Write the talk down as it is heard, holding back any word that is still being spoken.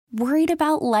Worried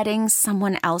about letting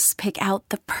someone else pick out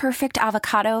the perfect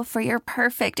avocado for your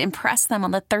perfect impress them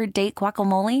on the third date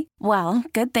guacamole? Well,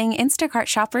 good thing Instacart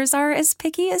shoppers are as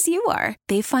picky as you are.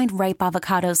 They find ripe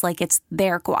avocados like it's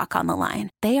their guac on the line.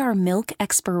 They are milk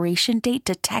expiration date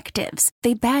detectives.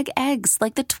 They bag eggs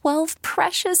like the 12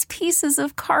 precious pieces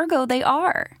of cargo they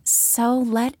are. So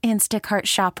let Instacart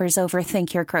shoppers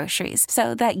overthink your groceries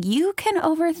so that you can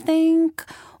overthink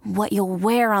what you'll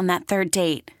wear on that third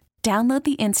date. Download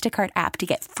the Instacart app to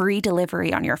get free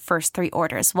delivery on your first 3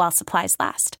 orders while supplies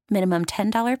last. Minimum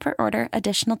 $10 per order.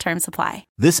 Additional terms apply.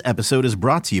 This episode is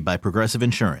brought to you by Progressive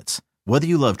Insurance. Whether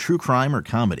you love true crime or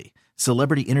comedy,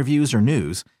 celebrity interviews or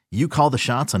news, you call the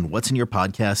shots on what's in your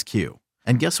podcast queue.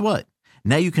 And guess what?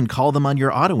 Now you can call them on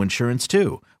your auto insurance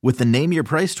too with the Name Your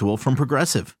Price tool from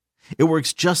Progressive. It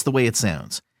works just the way it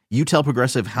sounds. You tell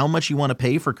Progressive how much you want to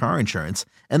pay for car insurance,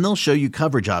 and they'll show you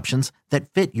coverage options that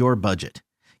fit your budget.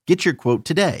 Get your quote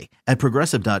today at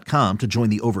Progressive.com to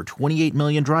join the over 28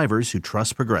 million drivers who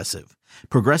trust Progressive.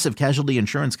 Progressive Casualty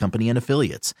Insurance Company and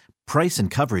Affiliates. Price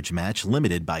and coverage match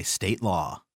limited by state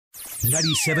law.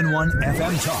 97.1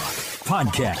 FM Talk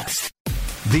Podcast.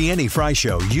 The Annie Frey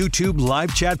Show YouTube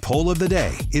live chat poll of the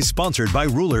day is sponsored by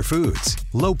Ruler Foods.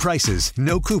 Low prices,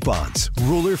 no coupons.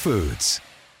 Ruler Foods.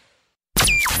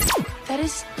 That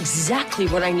is exactly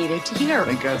what I needed to hear.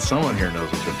 Thank God someone here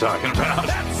knows what they're talking about.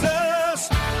 That's us.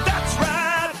 That's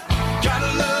right.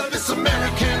 Gotta love this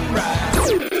American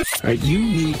ride. All right, you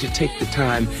need to take the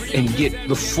time and get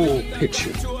the full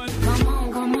picture.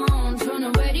 Come on, turn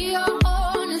the radio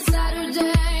on. It's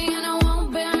Saturday and I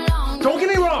won't be long. Don't get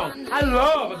me wrong. I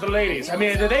love the ladies. I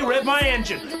mean, they rev my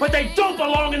engine, but they don't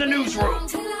belong in the newsroom.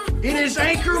 It is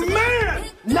Anchor Man,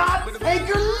 not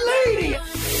Anchor Lady.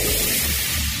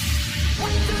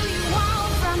 What do you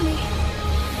want from me?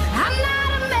 I'm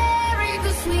not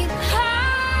America's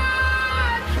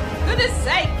sweetheart. Goodness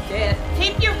sake, kid.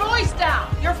 Keep your voice down.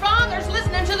 Your father's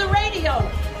listening to the radio.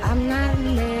 I'm not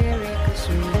America's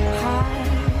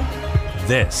sweetheart.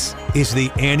 This is the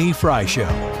Annie Frey Show.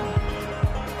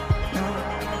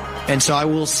 And so I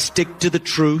will stick to the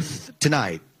truth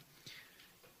tonight.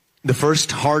 The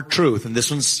first hard truth, and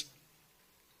this one's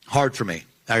hard for me.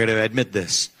 I got to admit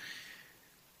this.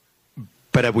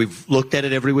 But we've looked at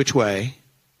it every which way,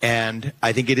 and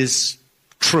I think it is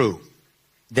true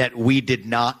that we did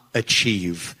not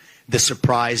achieve the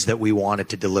surprise that we wanted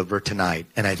to deliver tonight.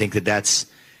 And I think that that's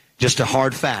just a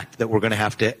hard fact that we're going to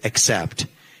have to accept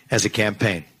as a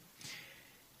campaign.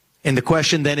 And the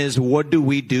question then is, what do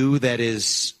we do that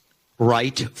is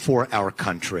right for our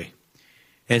country?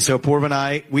 And so Purv and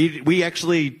I, we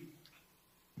actually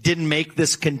didn't make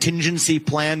this contingency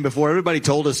plan before everybody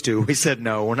told us to. We said,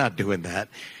 no, we're not doing that.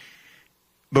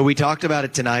 But we talked about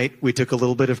it tonight. We took a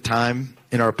little bit of time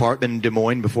in our apartment in Des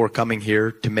Moines before coming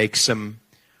here to make some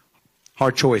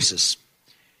hard choices.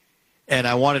 And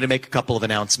I wanted to make a couple of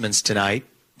announcements tonight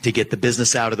to get the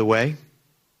business out of the way.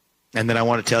 And then I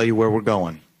want to tell you where we're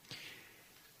going.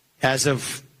 As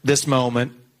of this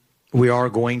moment, we are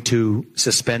going to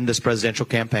suspend this presidential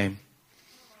campaign.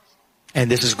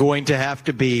 And this is going to have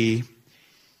to be,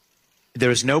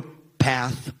 there is no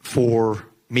path for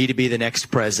me to be the next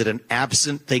president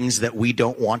absent things that we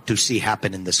don't want to see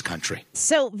happen in this country.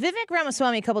 So Vivek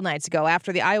Ramaswamy a couple nights ago,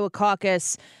 after the Iowa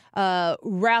caucus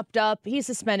wrapped up, he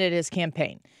suspended his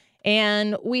campaign.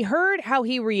 And we heard how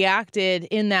he reacted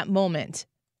in that moment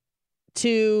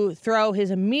to throw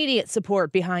his immediate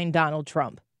support behind Donald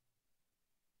Trump.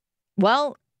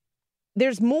 Well,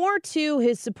 there's more to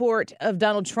his support of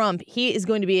Donald Trump. He is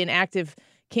going to be an active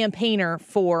campaigner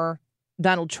for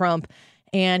Donald Trump,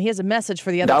 and he has a message for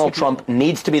the other Donald Trump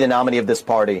needs to be the nominee of this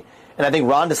party. And I think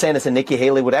Ron DeSantis and Nikki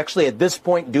Haley would actually at this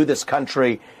point do this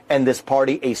country and this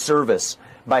party a service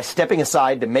by stepping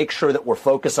aside to make sure that we're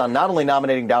focused on not only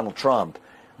nominating Donald Trump,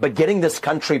 but getting this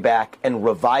country back and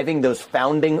reviving those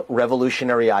founding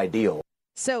revolutionary ideals.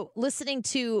 So listening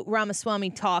to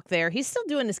Ramaswamy talk there, he's still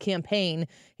doing his campaign.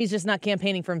 He's just not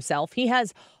campaigning for himself. He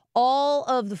has all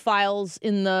of the files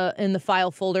in the file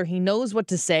folder. He knows what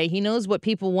to say. He knows what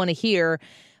people want to hear.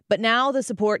 But now the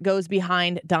support goes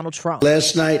behind Donald Trump.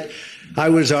 Last night, I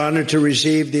was honored to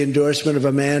receive the endorsement of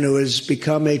a man who has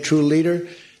become a true leader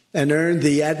and earned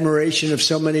the admiration of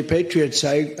so many patriots.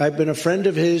 I've been a friend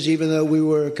of his, even though we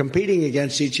were competing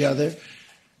against each other.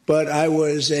 But I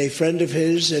was a friend of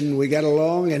his, and we got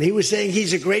along. And he was saying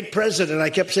he's a great president.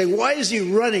 I kept saying, why is he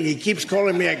running? He keeps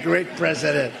calling me a great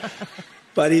president.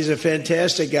 But he's a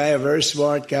fantastic guy, a very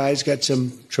smart guy. He's got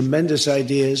some tremendous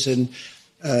ideas. And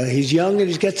he's young, and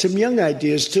he's got some young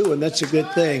ideas, too. And that's a good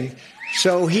thing.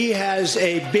 So he has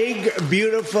a big,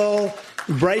 beautiful,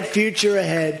 bright future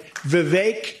ahead.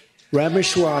 Vivek,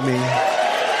 Ramaswamy.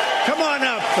 Come on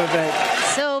up,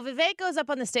 Vivek. So Vivek goes up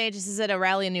on the stage. This is at a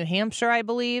rally in New Hampshire, I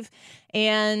believe.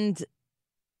 And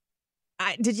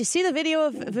did you see the video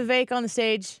of Vivek on the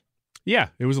stage? Yeah,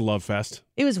 it was a love fest.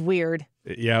 It was weird.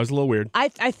 Yeah, it was a little weird. I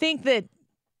think that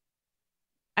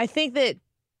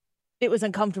it was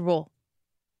uncomfortable.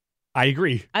 I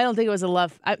agree. I don't think it was a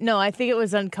love. I think it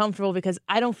was uncomfortable because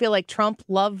I don't feel like Trump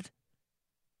loved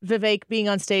Vivek being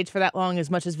on stage for that long as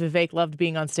much as Vivek loved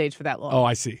being on stage for that long. Oh,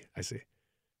 I see.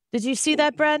 Did you see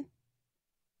that, Brad?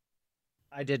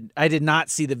 I did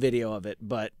not see the video of it,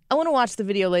 but I want to watch the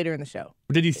video later in the show.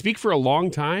 Did he speak for a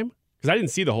long time? Because I didn't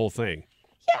see the whole thing.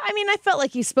 Yeah, I mean, I felt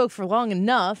like he spoke for long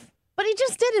enough, but he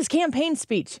just did his campaign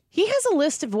speech. He has a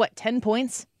list of, 10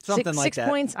 points? Something like that. 6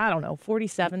 points? I don't know,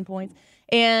 47 points.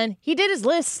 And he did his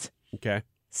list. Okay.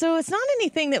 So it's not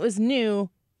anything that was new,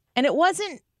 and it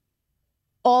wasn't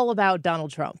all about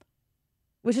Donald Trump,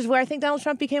 which is where I think Donald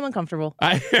Trump became uncomfortable.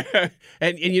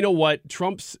 And you know what?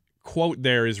 Trump's quote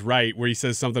there is right, where he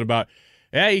says something about,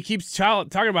 he keeps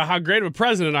talking about how great of a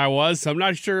president I was, so I'm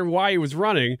not sure why he was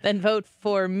running. Then vote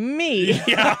for me.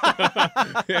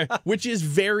 Yeah. Which is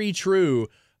very true.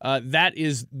 That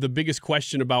is the biggest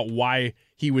question about why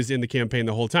he was in the campaign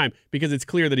the whole time, because it's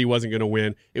clear that he wasn't going to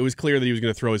win. It was clear that he was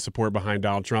going to throw his support behind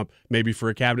Donald Trump, maybe for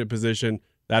a cabinet position.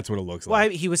 That's what it looks like.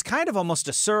 Well, he was kind of almost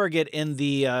a surrogate in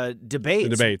the debates.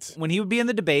 The debates. When he would be in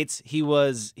the debates, he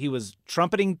was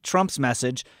trumpeting Trump's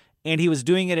message, and he was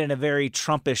doing it in a very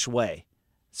Trumpish way.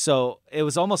 So it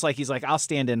was almost like he's like, I'll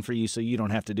stand in for you so you don't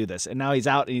have to do this. And now he's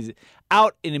out, and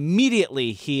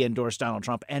immediately he endorsed Donald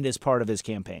Trump and is part of his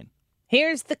campaign.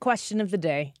 Here's the question of the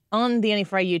day on the Annie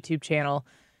Frey YouTube channel.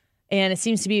 And it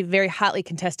seems to be a very hotly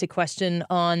contested question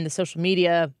on the social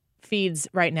media feeds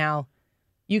right now.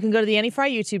 You can go to the Annie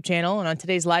Frey YouTube channel, and on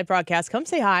today's live broadcast, come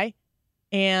say hi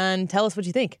and tell us what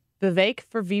you think. Vivek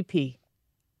for VP.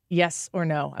 Yes or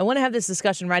no? I want to have this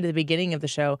discussion right at the beginning of the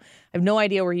show. I have no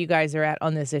idea where you guys are at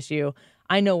on this issue.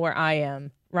 I know where I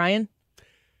am. Ryan?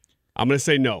 I'm going to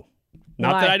say no.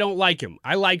 Not Why? that I don't like him.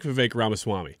 I like Vivek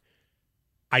Ramaswamy.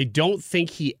 I don't think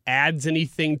he adds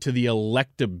anything to the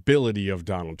electability of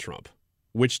Donald Trump,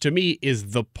 which to me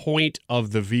is the point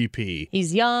of the VP.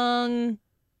 He's young.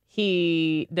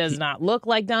 He does not look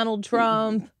like Donald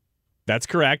Trump. That's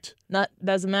correct.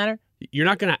 Doesn't matter. You're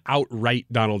not going to outright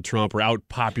Donald Trump or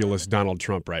out-populist Donald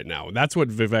Trump right now. That's what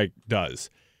Vivek does.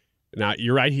 Now,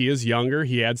 you're right. He is younger.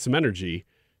 He adds some energy,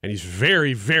 and he's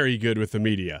very, very good with the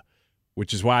media,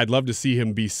 which is why I'd love to see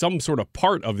him be some sort of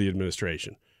part of the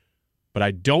administration. But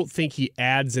I don't think he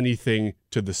adds anything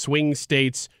to the swing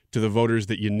states, to the voters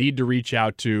that you need to reach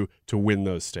out to win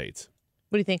those states.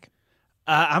 What do you think?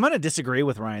 I'm going to disagree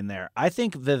with Ryan there. I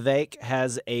think Vivek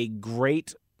has a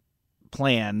great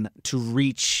plan to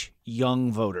reach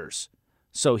young voters.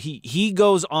 So he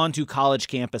goes onto college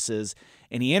campuses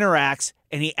and he interacts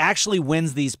and he actually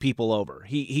wins these people over.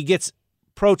 He gets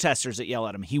protesters that yell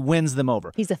at him. He wins them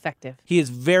over. He's effective. He is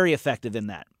very effective in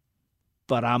that.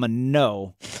 But I'm a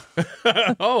no.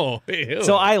 Oh, ew.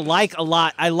 So I like a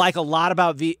lot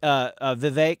about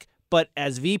Vivek. But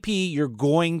as VP, you're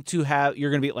going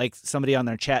to be like somebody on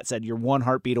their chat said, you're one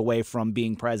heartbeat away from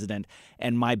being president.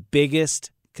 And my biggest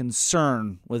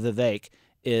concern with Vivek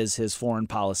is his foreign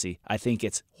policy. I think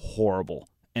it's horrible.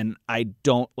 And I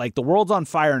don't like the world's on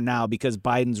fire now because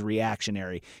Biden's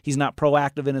reactionary. He's not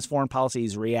proactive in his foreign policy.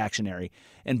 He's reactionary.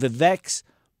 And Vivek's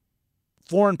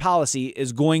foreign policy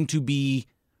is going to be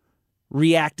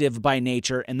reactive by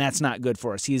nature, and that's not good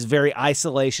for us. He's very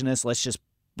isolationist. Let's just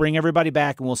bring everybody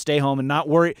back and we'll stay home and not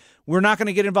worry. We're not going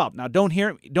to get involved. Now, don't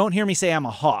hear me say I'm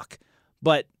a hawk,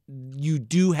 but you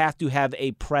do have to have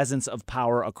a presence of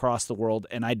power across the world,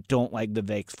 and I don't like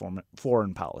Vivek's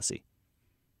foreign policy.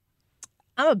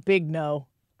 I'm a big no.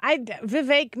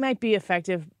 Vivek might be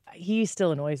effective. He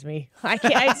still annoys me. I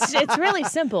can't. It's really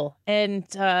simple, and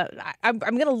I'm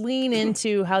going to lean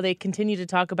into how they continue to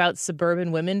talk about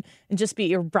suburban women and just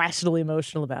be irrationally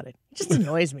emotional about it. It just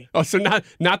annoys me. Oh, so not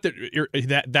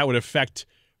that would affect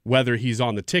whether he's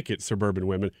on the ticket, suburban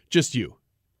women. Just you.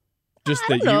 Just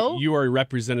that you are a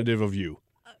representative of you.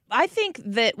 I think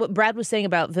that what Brad was saying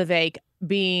about Vivek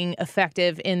being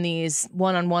effective in these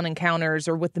one-on-one encounters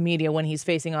or with the media when he's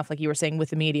facing off, like you were saying,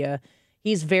 with the media,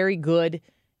 he's very good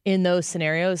in those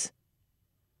scenarios.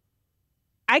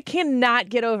 I cannot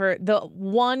get over the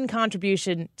one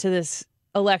contribution to this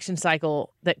election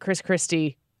cycle that Chris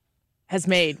Christie has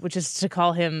made, which is to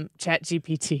call him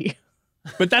ChatGPT.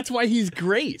 But that's why he's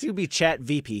great. To be Chat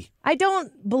VP. I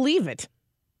don't believe it.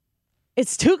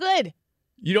 It's too good.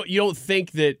 You don't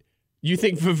think that you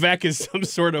think Vivek is some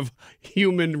sort of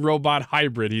human robot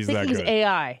hybrid? He's that good. He's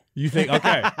AI. You think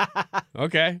okay?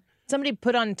 Okay. Somebody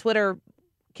put on Twitter,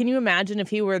 can you imagine if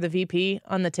he were the VP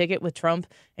on the ticket with Trump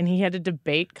and he had to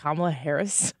debate Kamala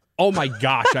Harris? Oh my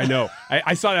gosh, I know.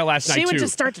 I saw that last night too. She would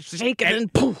just start to shake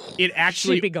and poof, it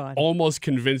actually she'd be gone. almost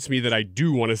convinced me that I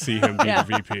do want to see him be the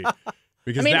VP.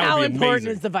 Because I mean, that how would be important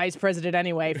amazing. is the vice president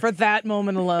anyway? For that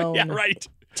moment alone. Yeah, right.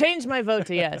 Change my vote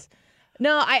to yes.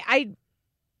 No,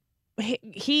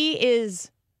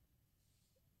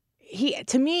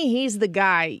 to me, he's the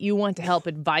guy you want to help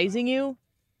advising you.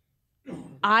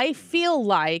 I feel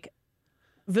like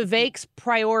Vivek's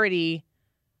priority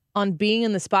on being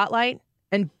in the spotlight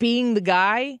and being the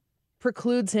guy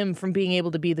precludes him from being able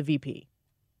to be the VP.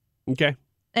 Okay.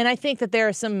 And I think that there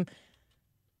are some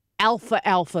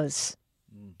alphas.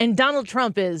 And Donald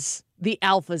Trump is the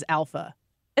alpha's alpha.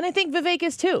 And I think Vivek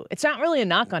is too. It's not really a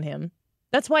knock on him.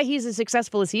 That's why he's as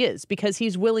successful as he is, because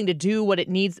he's willing to do what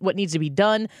needs to be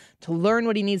done, to learn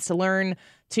what he needs to learn,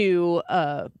 to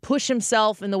push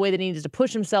himself in the way that he needs to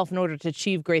push himself in order to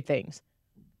achieve great things.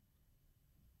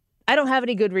 I don't have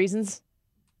any good reasons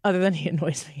other than he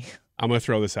annoys me. I'm going to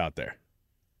throw this out there.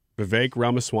 Vivek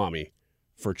Ramaswamy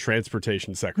for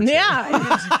Transportation Secretary.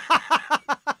 Yeah.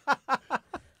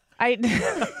 I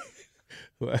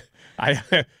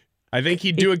think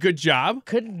he'd do a good job.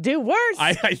 Could do worse.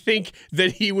 I think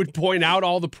that he would point out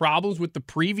all the problems with the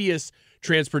previous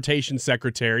transportation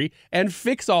secretary and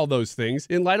fix all those things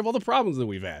in light of all the problems that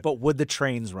we've had. But would the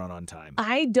trains run on time?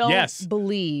 I don't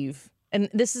believe, and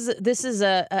this is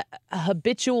a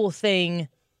habitual thing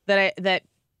that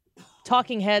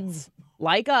talking heads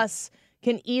like us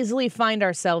can easily find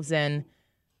ourselves in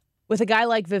with a guy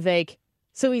like Vivek.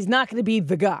 So he's not going to be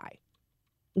the guy.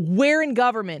 Where in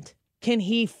government can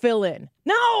he fill in?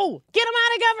 No! Get him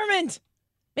out of government!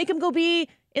 Make him go be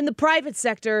in the private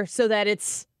sector so that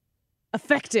it's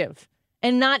effective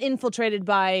and not infiltrated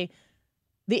by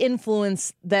the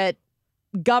influence that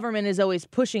government is always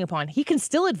pushing upon. He can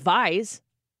still advise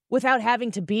without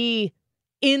having to be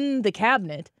in the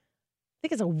cabinet. I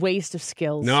think it's a waste of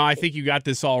skills. No, I think you got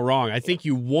this all wrong. I think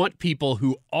you want people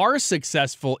who are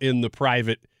successful in the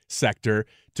private sector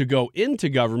to go into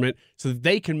government so that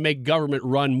they can make government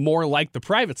run more like the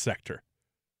private sector.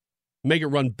 Make it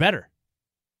run better.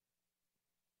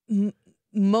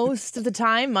 Most of the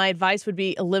time, my advice would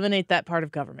be eliminate that part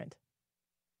of government.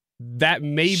 That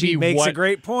may She be makes what a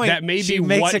great point. That may She be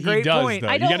makes what a great he does, point.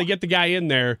 though. You got to get the guy in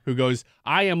there who goes,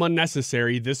 I am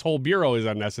unnecessary. This whole bureau is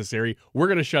unnecessary. We're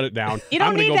going to shut it down. You don't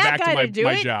I'm going need to go that back guy to to do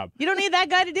my it. job. You don't need that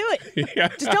guy to do it. Yeah.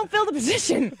 Just don't fill the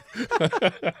position.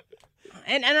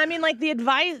 And I mean, like the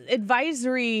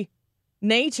advisory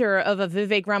nature of a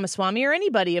Vivek Ramaswamy or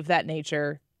anybody of that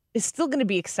nature is still going to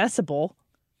be accessible.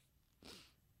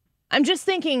 I'm just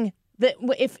thinking that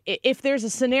if there's a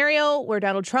scenario where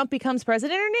Donald Trump becomes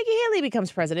president or Nikki Haley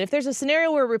becomes president, if there's a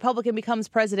scenario where a Republican becomes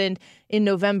president in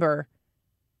November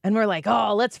and we're like,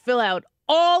 oh, let's fill out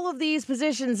all of these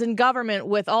positions in government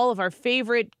with all of our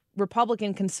favorite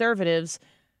Republican conservatives,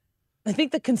 I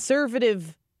think the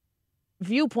conservative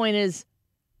viewpoint is,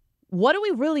 what do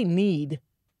we really need?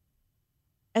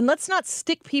 And let's not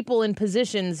stick people in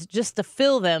positions just to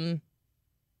fill them.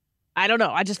 I don't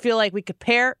know. I just feel like we could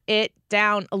pare it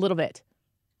down a little bit.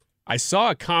 I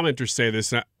saw a commenter say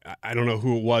this. I don't know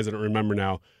who it was. I don't remember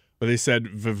now. But they said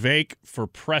Vivek for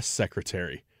press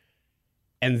secretary.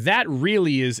 And that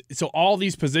really is, so all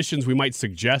these positions we might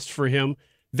suggest for him,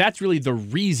 that's really the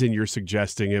reason you're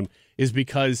suggesting him, is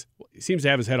because he seems to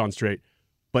have his head on straight,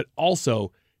 but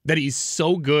also that he's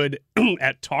so good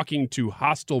at talking to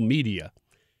hostile media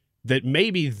that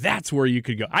maybe that's where you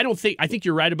could go. I think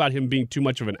you're right about him being too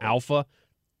much of an alpha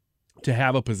to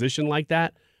have a position like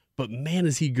that, but man,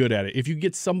 is he good at it. If you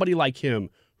get somebody like him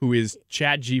who is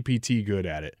ChatGPT good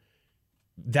at it,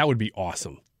 that would be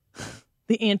awesome.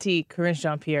 The anti-Corinne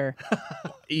Jean-Pierre.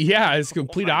 Yeah, it's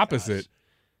complete opposite.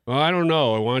 Well, I don't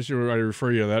know. Why don't you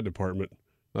refer you to that department?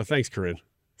 Well, thanks, Corinne.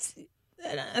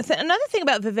 Another thing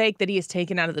about Vivek that he has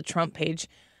taken out of the Trump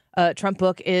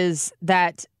book is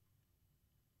that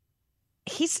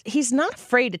he's not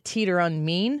afraid to teeter on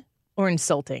mean or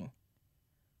insulting,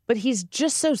 but he's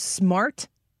just so smart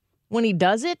when he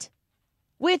does it,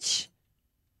 which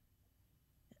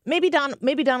maybe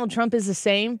Donald Trump is the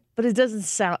same, but it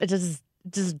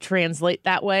doesn't translate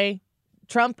that way.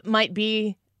 Trump might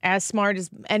be as smart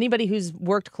as anybody who's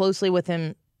worked closely with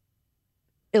him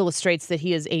illustrates that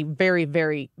he is a very,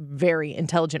 very, very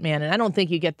intelligent man. And I don't think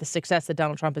you get the success that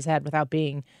Donald Trump has had without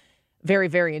being very,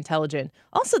 very intelligent.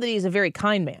 Also that he's a very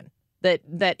kind man,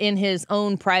 that in his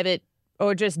own private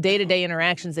or just day-to-day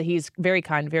interactions that he's very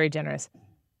kind, very generous.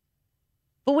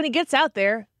 But when he gets out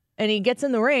there and he gets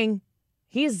in the ring,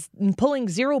 he's pulling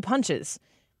zero punches.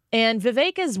 And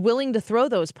Vivek is willing to throw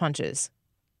those punches.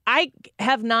 I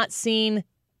have not seen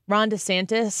Ron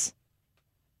DeSantis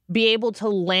be able to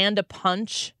land a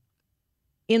punch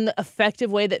in the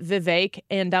effective way that Vivek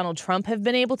and Donald Trump have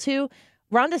been able to.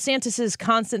 Ron DeSantis'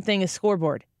 constant thing is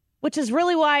scoreboard, which is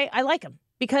really why I like him,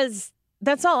 because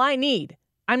that's all I need.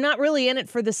 I'm not really in it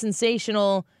for the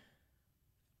sensational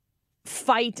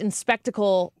fight and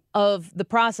spectacle of the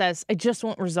process. I just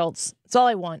want results. That's all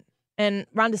I want. And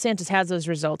Ron DeSantis has those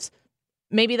results.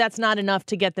 Maybe that's not enough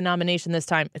to get the nomination this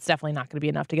time. It's definitely not going to be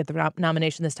enough to get the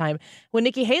nomination this time. When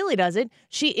Nikki Haley does it,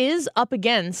 she is up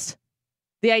against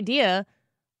the idea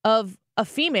of a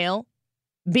female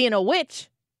being a witch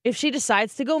if she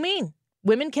decides to go mean.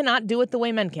 Women cannot do it the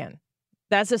way men can.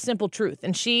 That's a simple truth.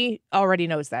 And she already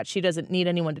knows that. She doesn't need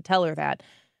anyone to tell her that.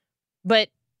 But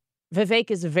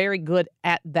Vivek is very good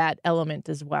at that element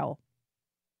as well.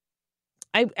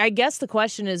 I guess the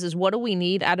question is what do we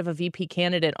need out of a VP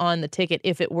candidate on the ticket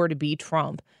if it were to be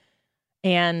Trump?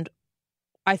 And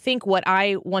I think what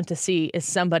I want to see is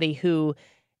somebody who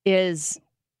is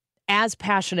as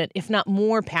passionate, if not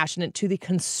more passionate, to the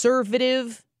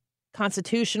conservative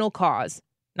constitutional cause,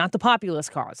 not the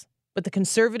populist cause, but the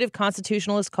conservative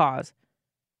constitutionalist cause,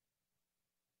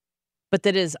 but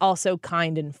that is also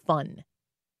kind and fun.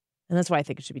 And that's why I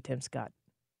think it should be Tim Scott.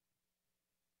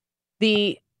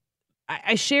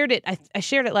 I shared it. I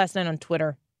shared it last night on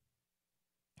Twitter.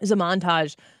 There's a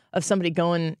montage of somebody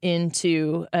going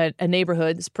into a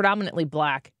neighborhood that's predominantly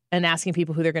black and asking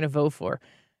people who they're going to vote for.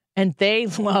 And they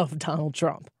love Donald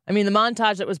Trump. I mean, the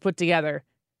montage that was put together,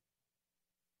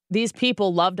 these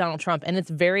people love Donald Trump, and it's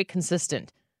very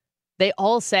consistent. They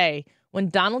all say, when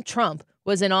Donald Trump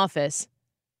was in office,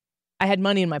 I had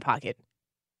money in my pocket.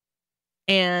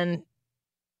 And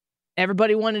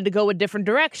everybody wanted to go a different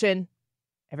direction.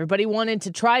 Everybody wanted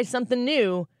to try something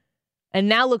new, and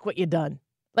now look what you've done.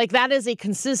 Like, that is a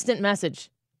consistent message.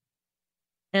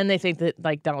 And they think that,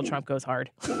 like, Donald Trump goes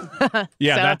hard.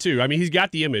 Yeah, that too. I mean, he's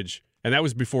got the image, and that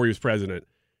was before he was president.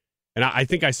 And I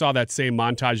think I saw that same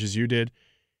montage as you did.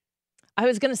 I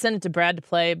was going to send it to Brad to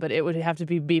play, but it would have to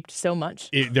be beeped so much.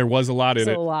 There was a lot in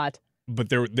it. A lot. But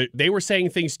they were saying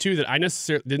things, too, that I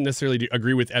didn't necessarily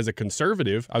agree with as a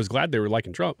conservative. I was glad they were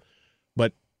liking Trump.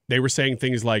 But they were saying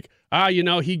things like,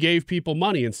 he gave people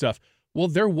money and stuff. Well,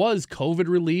 there was COVID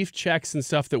relief checks and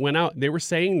stuff that went out. They were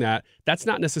saying that. That's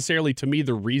not necessarily, to me,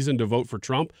 the reason to vote for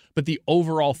Trump, but the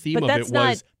overall theme of it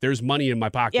was there's money in my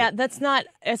pocket. Yeah,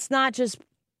 it's not just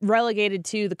relegated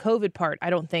to the COVID part, I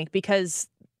don't think, because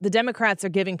the Democrats are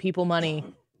giving people money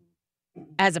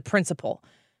as a principle.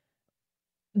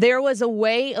 There was a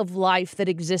way of life that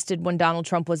existed when Donald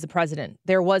Trump was the president.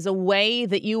 There was a way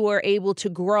that you were able to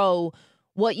grow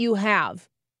what you have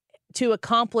to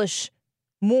accomplish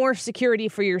more security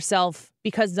for yourself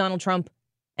because Donald Trump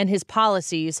and his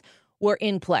policies were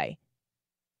in play.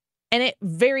 And it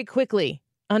very quickly,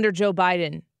 under Joe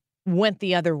Biden, went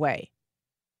the other way.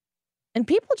 And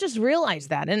people just realized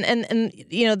that. And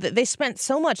they spent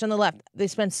so much on the left. They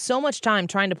spent so much time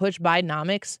trying to push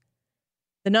Bidenomics.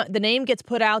 The name gets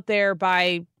put out there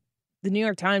by the New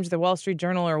York Times, the Wall Street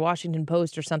Journal, or Washington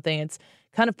Post or something. It's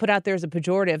kind of put out there as a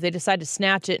pejorative. They decide to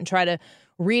snatch it and try to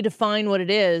redefine what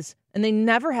it is, and they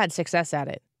never had success at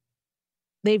it.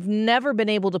 They've never been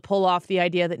able to pull off the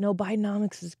idea that, no,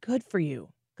 Bidenomics is good for you.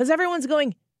 Because everyone's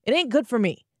going, it ain't good for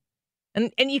me.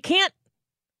 And you can't,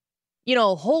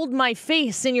 hold my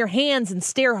face in your hands and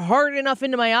stare hard enough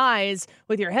into my eyes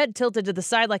with your head tilted to the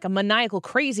side like a maniacal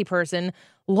crazy person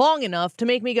long enough to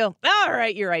make me go, all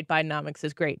right, you're right, Bidenomics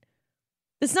is great.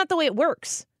 That's not the way it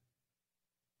works.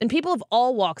 And people of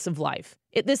all walks of life,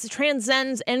 this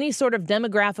transcends any sort of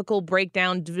demographical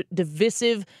breakdown,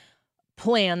 divisive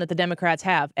plan that the Democrats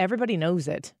have. Everybody knows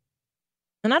it.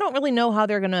 And I don't really know how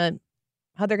they're going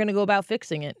to go about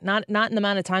fixing it. Not in the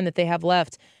amount of time that they have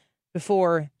left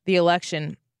before the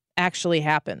election actually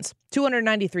happens.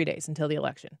 293 days until the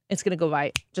election. It's going to go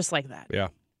by just like that. Yeah.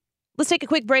 Let's take a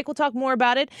quick break. We'll talk more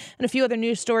about it and a few other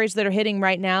news stories that are hitting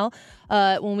right now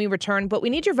when we return. But we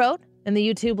need your vote in the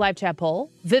YouTube live chat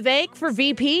poll. Vivek for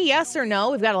VP, yes or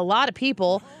no? We've got a lot of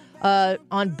people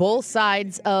on both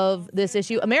sides of this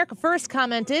issue. America First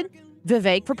commented,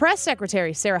 Vivek for press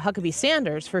secretary. Sarah Huckabee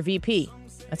Sanders for VP.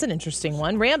 That's an interesting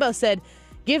one. Rambo said,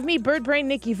 give me Bird Brain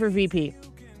Nikki for VP.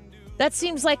 That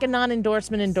seems like a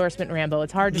non-endorsement, Rambo.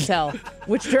 It's hard to tell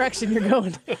which direction you're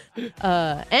going.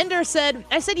 Ender said,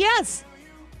 I said yes,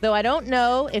 though I don't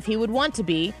know if he would want to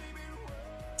be,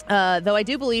 though I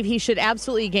do believe he should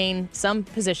absolutely gain some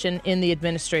position in the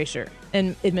administration.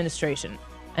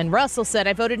 And Russell said,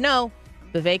 I voted no.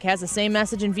 Vivek has the same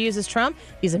message and views as Trump.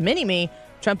 He's a mini-me,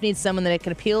 Trump needs someone that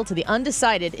can appeal to the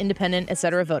undecided, independent,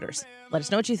 etc. voters. Let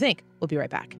us know what you think. We'll be right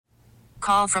back.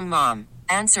 Call from mom.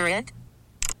 Answer it.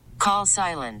 Call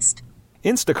silenced.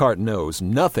 Instacart knows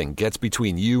nothing gets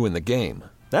between you and the game.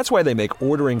 That's why they make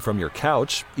ordering from your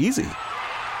couch easy.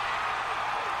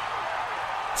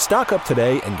 Stock up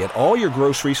today and get all your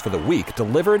groceries for the week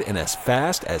delivered in as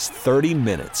fast as 30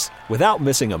 minutes without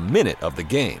missing a minute of the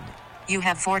game. You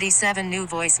have 47 new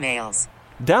voicemails.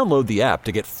 Download the app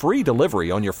to get free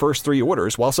delivery on your first 3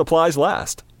 orders while supplies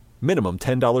last. Minimum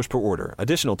 $10 per order.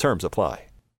 Additional terms apply.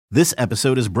 This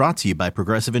episode is brought to you by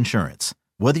Progressive Insurance.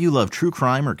 Whether you love true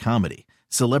crime or comedy,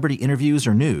 celebrity interviews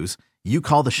or news, you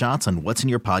call the shots on what's in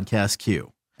your podcast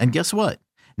queue. And guess what?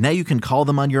 Now you can call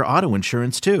them on your auto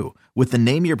insurance too with the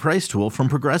Name Your Price tool from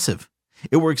Progressive.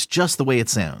 It works just the way it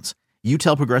sounds. You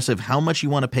tell Progressive how much you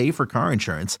want to pay for car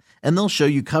insurance, and they'll show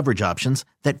you coverage options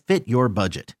that fit your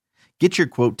budget. Get your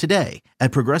quote today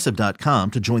at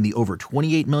Progressive.com to join the over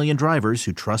 28 million drivers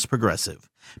who trust Progressive.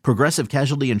 Progressive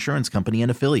Casualty Insurance Company and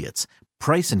Affiliates.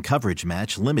 Price and coverage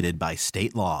match limited by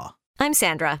state law. I'm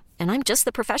Sandra, and I'm just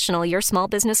the professional your small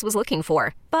business was looking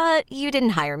for. But you didn't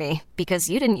hire me because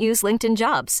you didn't use LinkedIn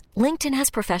Jobs. LinkedIn has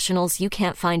professionals you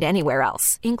can't find anywhere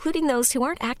else, including those who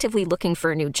aren't actively looking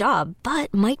for a new job,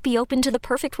 but might be open to the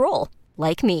perfect role,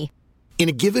 like me. In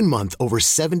a given month, over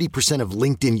 70% of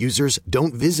LinkedIn users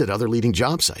don't visit other leading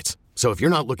job sites. So if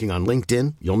you're not looking on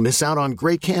LinkedIn, you'll miss out on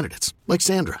great candidates like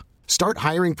Sandra. Start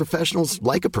hiring professionals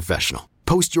like a professional.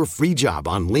 Post your free job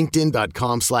on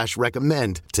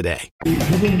linkedin.com/recommend today. We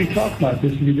wouldn't be talking about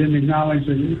this if you didn't acknowledge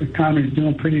that the economy is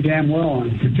doing pretty damn well,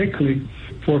 and particularly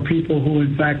for people who,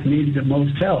 in fact, need the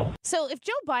most help. So if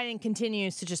Joe Biden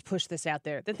continues to just push this out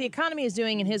there, that the economy is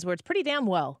doing, in his words, pretty damn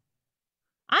well,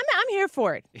 I'm here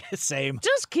for it. Same.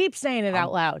 Just keep saying it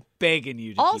out loud. Begging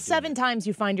you to All keep 7 times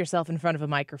you find yourself in front of a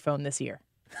microphone this year.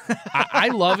 I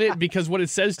love it because what it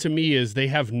says to me is they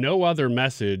have no other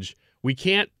message. We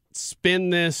can't spin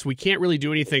this. We can't really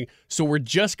do anything. So we're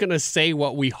just going to say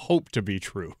what we hope to be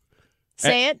true.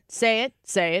 Say it, say it,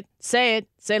 say it, say it,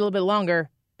 say it a little bit longer,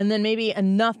 and then maybe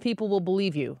enough people will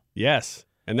believe you. Yes.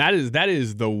 And that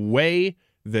is the way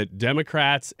that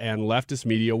Democrats and leftist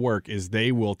media work, is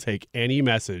they will take any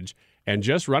message and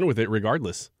just run with it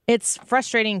regardless. It's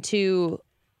frustrating to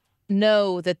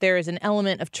know that there is an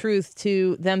element of truth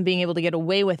to them being able to get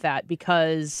away with that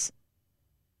because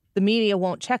the media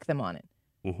won't check them on it.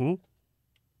 Mm-hmm.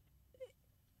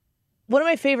 One of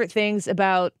my favorite things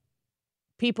about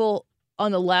people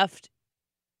on the left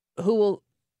who will,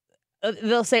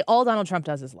 they'll say all Donald Trump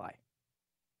does is lie.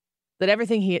 That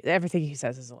everything he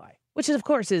says is a lie, which is, of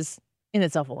course, is in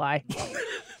itself a lie.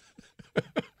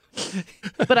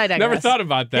 But I digress. Never thought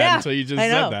about that until you just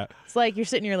said that. It's like you're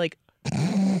sitting here like,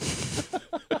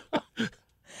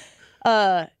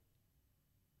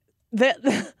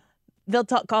 they'll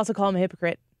also call him a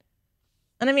hypocrite.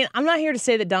 And I mean, I'm not here to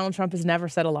say that Donald Trump has never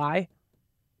said a lie.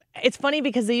 It's funny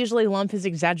because they usually lump his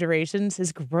exaggerations,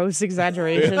 his gross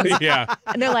exaggerations. Yeah.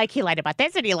 And they're like, he lied about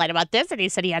this and he lied about this and he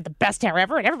said he had the best hair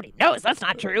ever and everybody knows that's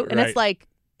not true. And It's like,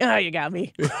 oh, you got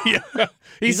me. Yeah.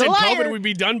 He said COVID would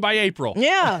be done by April.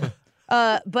 Yeah.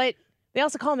 But they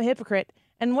also call him a hypocrite.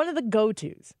 And one of the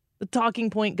go-tos, the talking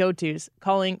point go-tos,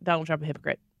 calling Donald Trump a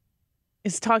hypocrite,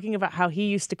 is talking about how he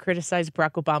used to criticize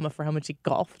Barack Obama for how much he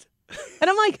golfed. And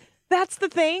I'm like, that's the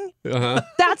thing. Uh-huh.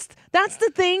 That's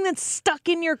the thing that's stuck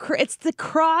in your it's the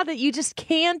craw that you just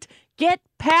can't get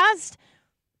past.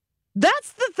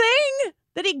 That's the thing,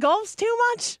 that he golfs too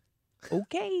much.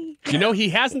 Okay. You know, he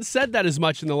hasn't said that as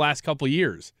much in the last couple of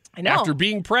years. I know. After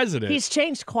being president. He's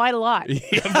changed quite a lot.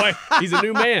 Yeah, but he's a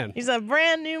new man. He's a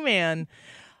brand new man.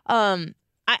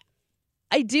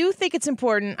 I do think it's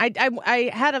important.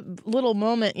 I had a little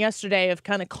moment yesterday of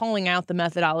kind of calling out the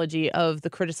methodology of the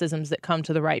criticisms that come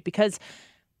to the right, because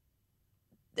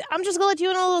I'm just going to let you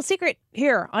in a little secret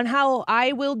here on how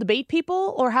I will debate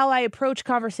people or how I approach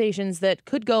conversations that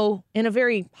could go in a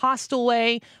very hostile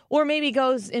way, or maybe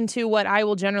goes into what I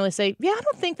will generally say, yeah, I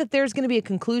don't think that there's going to be a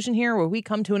conclusion here where we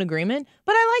come to an agreement,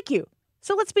 but I like you.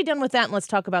 So let's be done with that and let's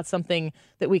talk about something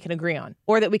that we can agree on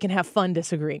or that we can have fun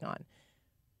disagreeing on.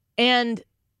 And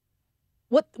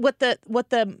what the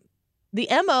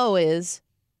MO is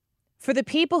for the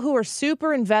people who are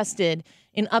super invested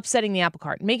in upsetting the apple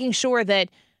cart, making sure that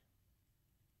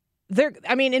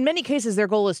in many cases, their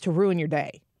goal is to ruin your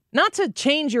day, not to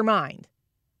change your mind.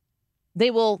 They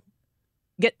will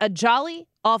get a jolly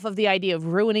off of the idea of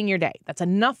ruining your day. That's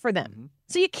enough for them. Mm-hmm.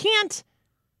 So you can't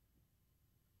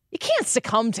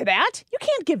succumb to that. You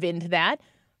can't give in to that.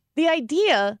 The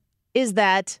idea is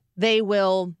that they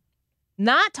will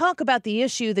not talk about the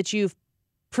issue that you've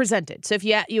presented. So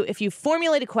if you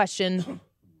formulate a question,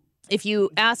 if you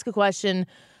ask a question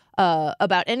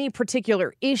about any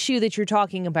particular issue that you're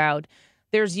talking about,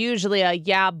 there's usually a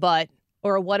yeah, but,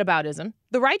 or a whataboutism.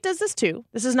 The right does this too.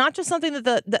 This is not just something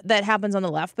that happens on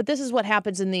the left, but this is what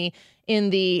happens in the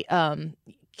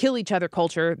kill each other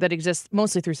culture that exists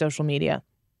mostly through social media.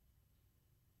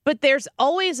 But there's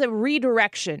always a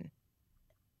redirection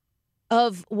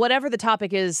of whatever the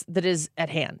topic is that is at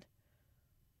hand.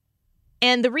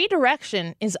 And the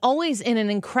redirection is always in an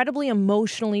incredibly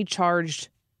emotionally charged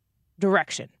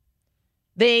direction.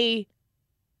 They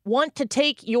want to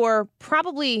take your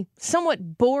probably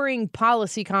somewhat boring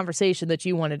policy conversation that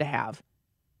you wanted to have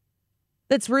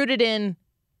that's rooted in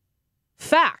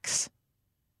facts,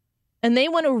 and they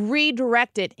want to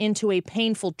redirect it into a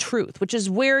painful truth, which is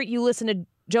where you listen to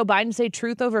Joe Biden say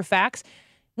truth over facts.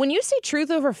 When you say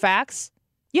truth over facts,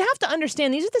 you have to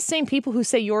understand these are the same people who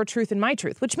say your truth and my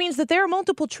truth, which means that there are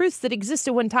multiple truths that exist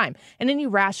at one time. And any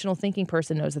rational thinking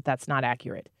person knows that that's not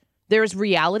accurate. There's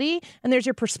reality and there's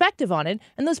your perspective on it.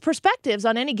 And those perspectives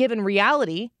on any given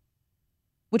reality,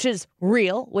 which is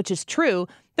real, which is true,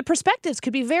 the perspectives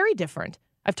could be very different.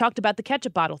 I've talked about the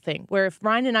ketchup bottle thing, where if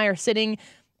Ryan and I are sitting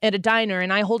at a diner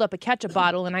and I hold up a ketchup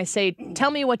bottle and I say,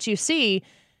 tell me what you see,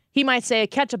 he might say a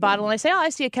ketchup bottle, and I say, oh, I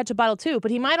see a ketchup bottle too. But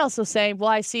he might also say, well,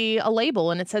 I see a label,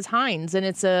 and it says Heinz, and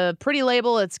it's a pretty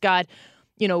label. It's got,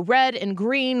 red and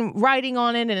green writing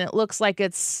on it, and it looks like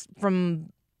it's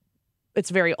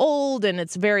very old, and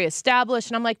it's very established.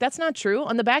 And I'm like, that's not true.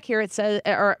 On the back here, it says,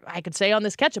 or I could say on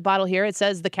this ketchup bottle here, it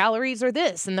says the calories are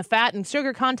this, and the fat and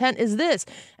sugar content is this,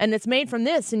 and it's made from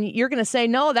this. And you're going to say,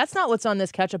 no, that's not what's on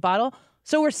this ketchup bottle.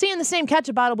 So we're seeing the same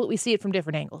ketchup bottle, but we see it from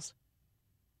different angles.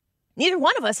 Neither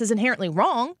one of us is inherently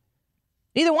wrong.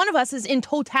 Neither one of us is in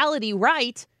totality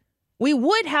right. We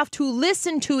would have to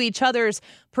listen to each other's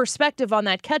perspective on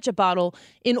that ketchup bottle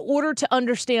in order to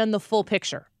understand the full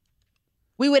picture.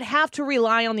 We would have to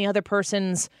rely on the other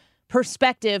person's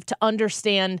perspective to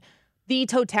understand the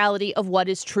totality of what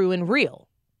is true and real.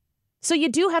 So you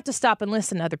do have to stop and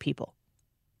listen to other people.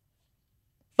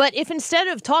 But if instead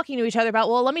of talking to each other about,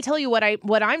 well, let me tell you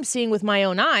what I'm seeing with my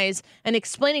own eyes and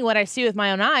explaining what I see with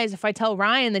my own eyes, if I tell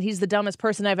Ryan that he's the dumbest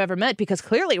person I've ever met, because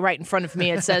clearly right in front of me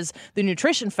it says the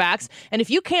nutrition facts, and if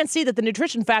you can't see that the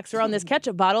nutrition facts are on this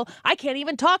ketchup bottle, I can't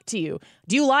even talk to you.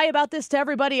 Do you lie about this to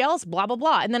everybody else? Blah, blah,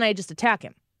 blah. And then I just attack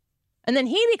him. And then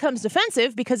he becomes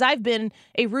defensive because I've been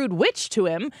a rude witch to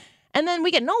him, and then we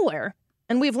get nowhere,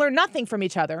 and we've learned nothing from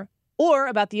each other or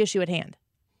about the issue at hand.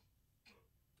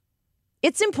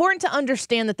 It's important to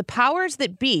understand that the powers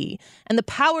that be and the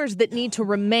powers that need to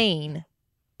remain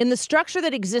in the structure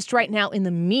that exists right now in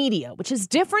the media, which is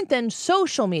different than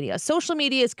social media. Social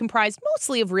media is comprised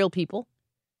mostly of real people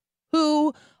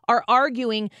who are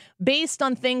arguing based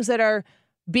on things that are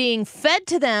being fed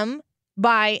to them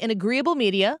by an agreeable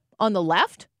media on the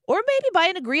left or maybe by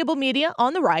an agreeable media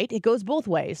on the right. It goes both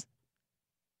ways.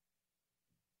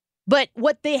 But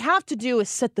what they have to do is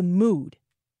set the mood.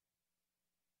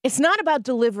 It's not about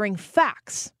delivering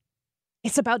facts.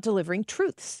 It's about delivering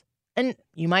truths. And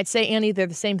you might say, Annie, they're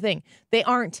the same thing. They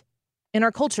aren't in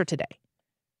our culture today.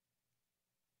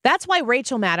 That's why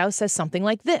Rachel Maddow says something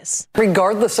like this.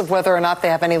 Regardless of whether or not they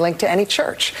have any link to any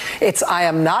church. It's, I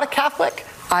am not a Catholic,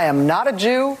 I am not a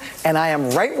Jew, and I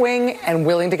am right-wing and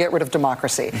willing to get rid of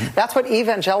democracy. Mm-hmm. That's what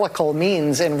evangelical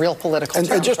means in real political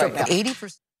terms just right now.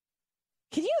 80%.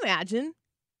 Can you imagine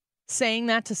saying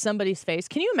that to somebody's face?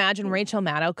 Can you imagine Rachel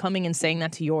Maddow coming and saying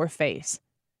that to your face?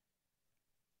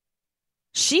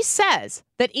 She says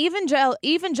that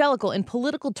evangelical in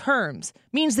political terms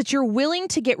means that you're willing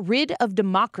to get rid of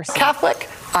democracy. Catholic,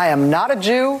 I am not a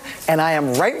Jew, and I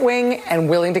am right-wing and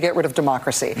willing to get rid of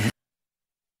democracy.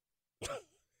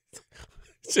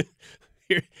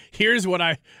 Here's what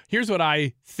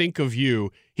I think of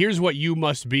you. Here's what you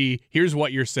must be. Here's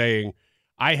what you're saying.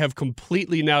 I have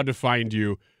completely now defined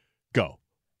you. Go.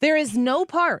 There is no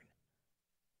part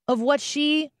of what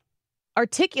she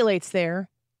articulates there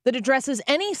that addresses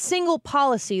any single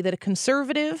policy that a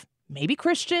conservative, maybe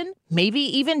Christian,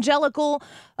 maybe evangelical,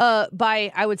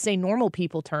 by, I would say, normal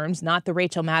people terms, not the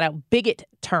Rachel Maddow bigot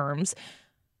terms.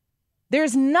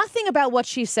 There's nothing about what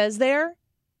she says there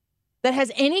that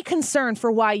has any concern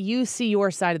for why you see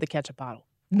your side of the ketchup bottle.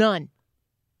 None.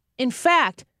 In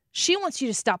fact, she wants you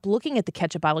to stop looking at the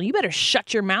ketchup bottle. You better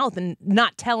shut your mouth and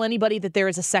not tell anybody that there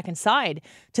is a second side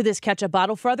to this ketchup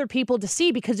bottle for other people to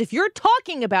see. Because if you're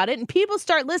talking about it and people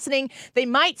start listening, they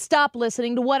might stop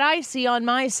listening to what I see on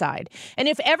my side. And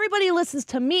if everybody listens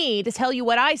to me to tell you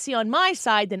what I see on my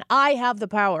side, then I have the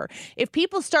power. If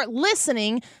people start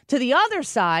listening to the other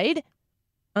side,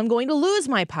 I'm going to lose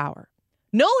my power.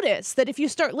 notice that if you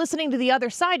start listening to the other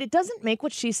side, it doesn't make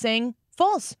what she's saying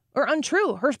false or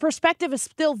untrue. Her perspective is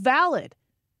still valid.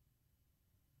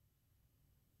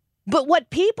 But what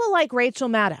people like Rachel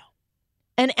Maddow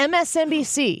and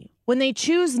MSNBC, when they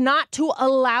choose not to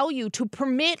allow you to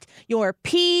permit your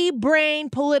pea-brain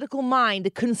political mind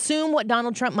to consume what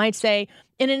Donald Trump might say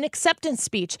in an acceptance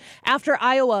speech after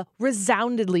Iowa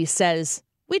resoundingly says,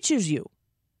 "We choose you,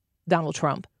 Donald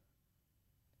Trump."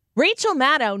 Rachel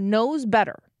Maddow knows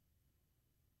better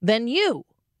than you.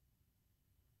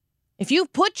 If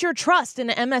you've put your trust in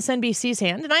MSNBC's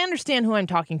hand, and I understand who I'm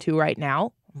talking to right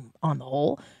now, on the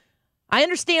whole, I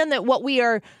understand that what we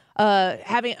are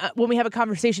having when we have a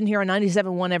conversation here on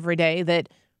 97.1 every day, that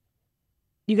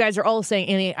you guys are all saying,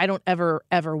 Annie, I don't ever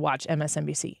watch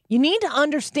MSNBC. You need to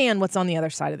understand what's on the other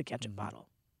side of the ketchup bottle.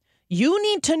 You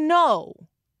need to know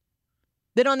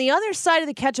that on the other side of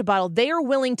the ketchup bottle, they are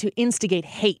willing to instigate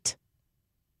hate.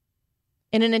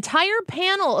 And an entire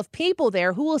panel of people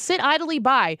there who will sit idly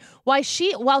by while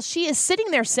she is sitting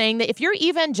there saying that if you're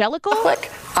evangelical,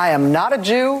 I am not a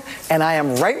Jew, and I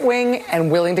am right-wing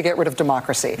and willing to get rid of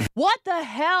democracy. What the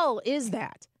hell is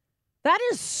that? That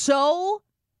is so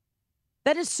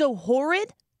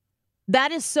horrid.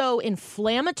 That is so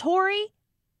inflammatory.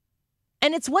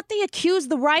 And it's what they accuse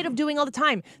the right of doing all the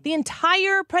time. The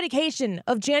entire predication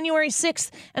of January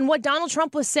 6th and what Donald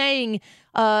Trump was saying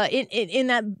in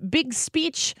that big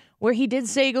speech where he did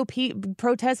say go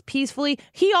protest peacefully,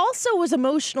 he also was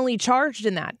emotionally charged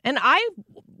in that. And I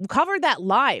covered that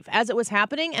live as it was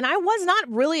happening, and I was not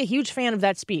really a huge fan of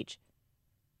that speech.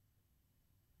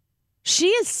 She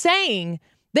is saying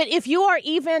that if you are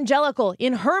evangelical,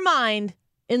 in her mind,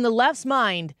 in the left's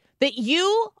mind, that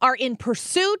you are in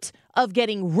pursuit of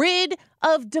getting rid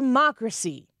of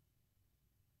democracy.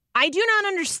 I do not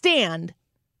understand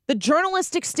the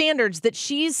journalistic standards that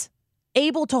she's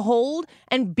able to hold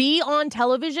and be on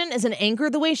television as an anchor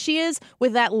the way she is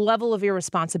with that level of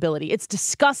irresponsibility. It's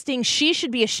disgusting. She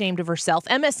should be ashamed of herself.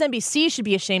 MSNBC should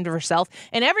be ashamed of herself.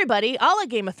 And everybody, a la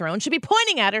Game of Thrones, should be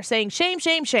pointing at her saying, shame,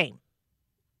 shame, shame.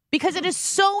 Because it is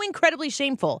so incredibly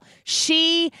shameful.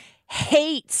 She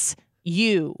hates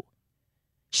you.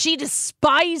 She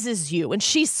despises you, and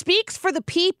she speaks for the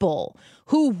people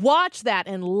who watch that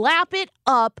and lap it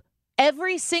up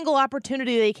every single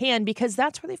opportunity they can, because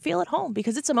that's where they feel at home,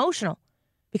 because it's emotional,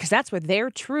 because that's where their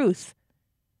truth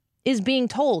is being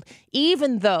told,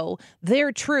 even though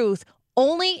their truth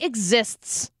only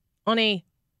exists on a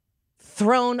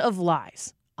throne of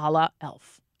lies, a la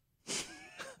Elf.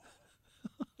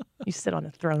 You sit on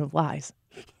a throne of lies.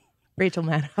 Rachel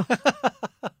Maddow.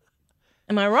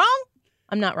 Am I wrong?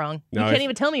 I'm not wrong. No, you can't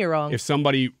even tell me you're wrong. If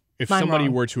somebody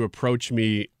were to approach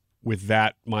me with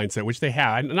that mindset, which they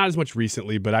have, not as much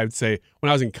recently, but I would say when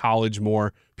I was in college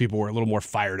more, people were a little more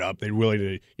fired up. They're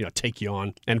willing to, take you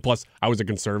on. And plus, I was a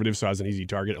conservative, so I was an easy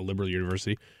target at liberal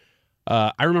university.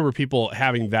 I remember people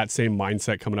having that same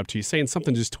mindset coming up to you, saying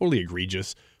something just totally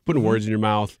egregious, putting words in your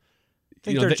mouth. I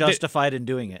think they're justified in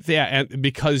doing it. Yeah, and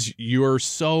because you're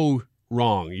so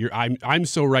wrong. I'm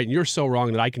so right and you're so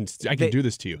wrong that I can do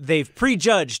this to you. They've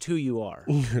prejudged who you are.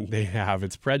 They have.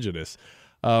 It's prejudice.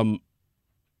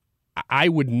 I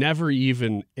would never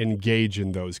even engage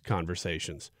in those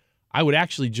conversations. I would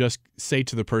actually just say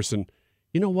to the person,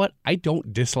 you know what? I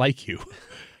don't dislike you.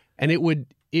 And it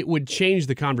would change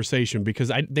the conversation, because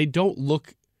they don't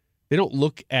look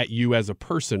at you as a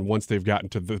person once they've gotten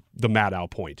to the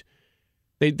Maddow point.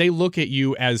 They look at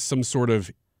you as some sort of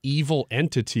evil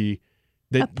entity,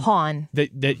 a pawn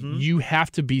that you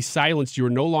have to be silenced. You are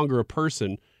no longer a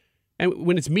person. And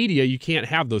when it's media, you can't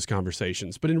have those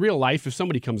conversations. But in real life, if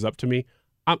somebody comes up to me,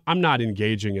 I'm not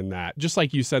engaging in that. Just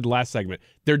like you said last segment,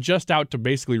 they're just out to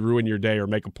basically ruin your day or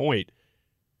make a point.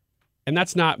 And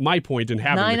that's not my point in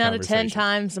having the conversation. 9 out of 10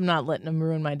 times, I'm not letting them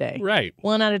ruin my day. Right.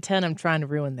 1 out of 10, I'm trying to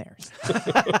ruin theirs.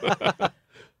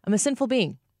 I'm a sinful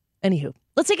being. Anywho,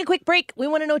 let's take a quick break. We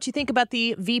want to know what you think about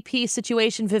the VP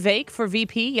situation. Vivek for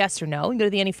VP, yes or no? You can go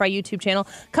to the Annie Frey YouTube channel.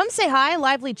 Come say hi,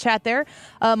 lively chat there.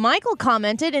 Michael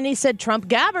commented, and he said Trump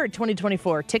Gabbard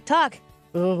 2024, TikTok.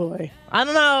 Oh, boy. I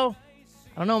don't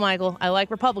know, Michael. I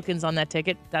like Republicans on that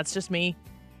ticket. That's just me.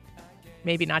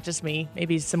 Maybe not just me.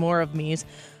 Maybe some more of me's.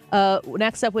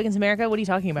 Next up, Wiggins America. What are you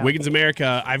talking about? Wiggins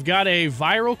America. I've got a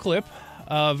viral clip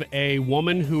of a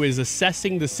woman who is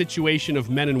assessing the situation of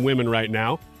men and women right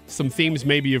now. Some themes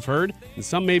maybe you've heard, and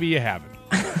some maybe you haven't.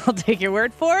 I'll take your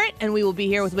word for it, and we will be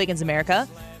here with Wiggins America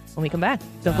when we come back.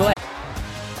 Don't go away.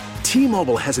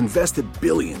 T-Mobile has invested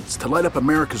billions to light up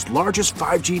America's largest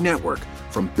 5G network,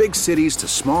 from big cities to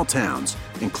small towns,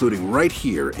 including right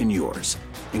here in yours.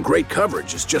 And great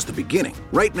coverage is just the beginning.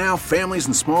 Right now, families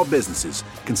and small businesses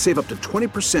can save up to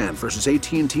 20% versus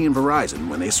AT&T and Verizon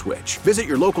when they switch. Visit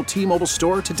your local T-Mobile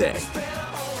store today.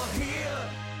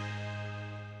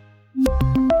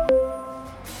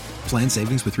 Plan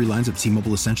savings with 3 lines of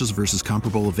T-Mobile Essentials versus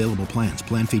comparable available plans.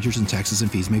 Plan features and taxes and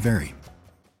fees may vary.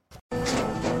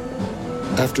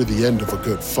 After the end of a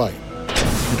good fight,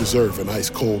 you deserve an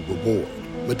ice-cold reward.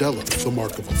 Modelo is the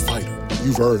mark of a fighter.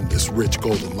 You've earned this rich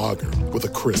golden lager with a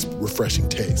crisp, refreshing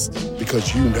taste.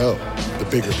 Because you know, the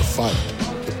bigger the fight,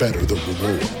 the better the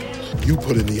reward. You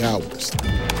put in the hours,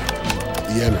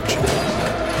 the energy,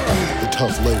 the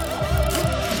tough labor.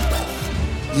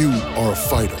 You are a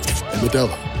fighter, and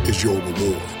Modelo is your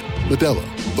reward.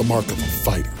 Modelo, the mark of a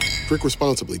fighter. Drink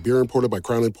responsibly. Beer imported by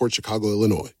Crown Imports, Chicago,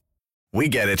 Illinois. We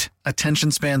get it.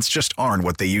 Attention spans just aren't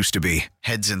what they used to be.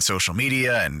 Heads in social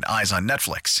media and eyes on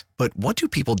Netflix. But what do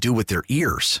people do with their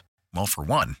ears? Well, for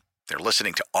one, they're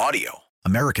listening to audio.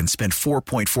 Americans spend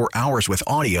 4.4 hours with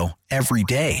audio every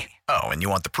day. Oh, and you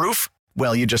want the proof?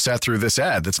 Well, you just sat through this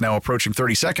ad that's now approaching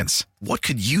 30 seconds. What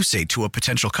could you say to a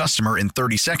potential customer in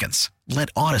 30 seconds? Let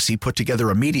Odyssey put together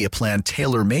a media plan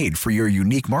tailor-made for your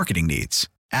unique marketing needs.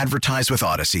 Advertise with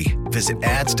Odyssey. Visit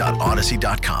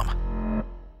ads.odyssey.com.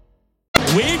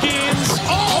 Wiggins!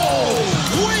 Oh,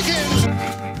 Wiggins!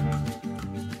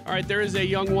 All right, there is a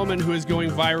young woman who is going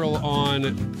viral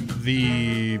on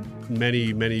the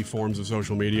many, many forms of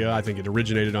social media. I think it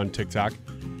originated on TikTok.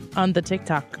 On the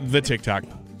TikTok. The TikTok.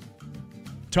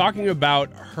 Talking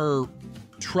about her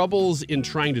troubles in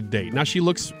trying to date. Now, she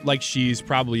looks like she's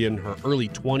probably in her early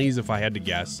 20s, if I had to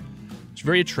guess. She's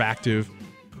very attractive,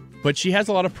 but she has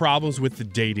a lot of problems with the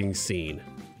dating scene.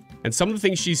 And some of the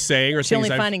things she's saying are She things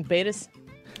only finding betas?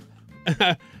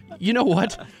 You know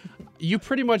what? You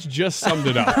pretty much just summed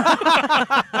it up.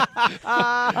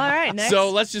 All right, next.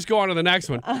 So let's just go on to the next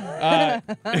one.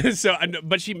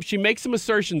 But she makes some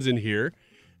assertions in here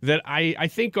that I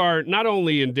think are not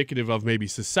only indicative of maybe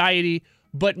society,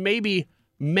 but maybe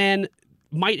men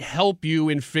might help you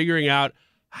in figuring out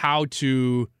how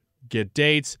to get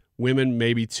dates. Women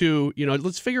maybe too. You know,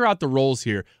 let's figure out the roles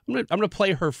here. I'm gonna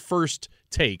play her first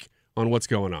take on what's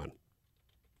going on.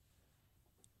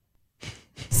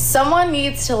 Someone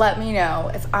needs to let me know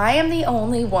if I am the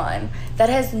only one that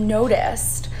has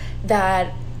noticed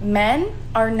that men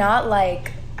are not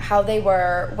like how they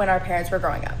were when our parents were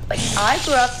growing up. Like, I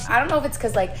grew up, I don't know if it's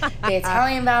because, like, the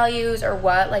Italian values or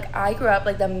what. Like, I grew up,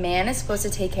 like, the man is supposed to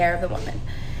take care of the woman.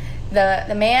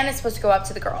 The man is supposed to go up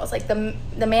to the girls. Like, the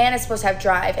man is supposed to have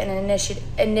drive and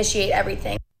initiate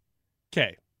everything.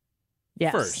 Okay.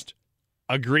 Yes. First,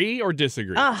 agree or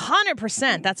disagree?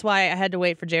 100%. That's why I had to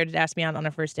wait for Jared to ask me out on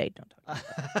a first date. Don't talk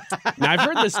about that. Now, I've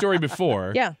heard this story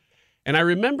before. Yeah. And I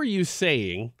remember you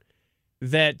saying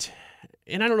that,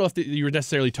 and I don't know if you were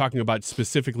necessarily talking about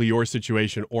specifically your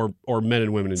situation or men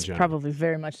and women in general. Probably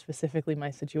very much specifically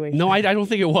my situation. No, I don't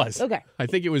think it was. Okay. I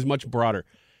think it was much broader.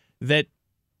 That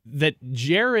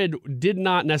Jared did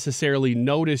not necessarily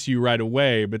notice you right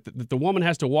away, but that the woman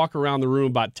has to walk around the room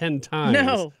about 10 times.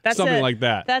 No, that's something like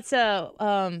that. That's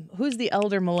who's the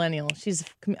elder millennial? She's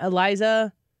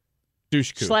Eliza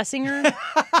Dushku. Schlesinger?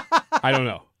 I don't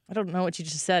know. I don't know what you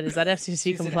just said. Is that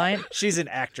FCC compliant? She's an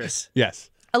actress.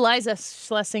 Yes. Eliza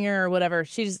Schlesinger or whatever.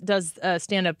 She does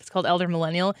stand-up. It's called Elder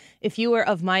Millennial. If you were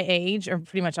of my age, or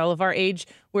pretty much all of our age,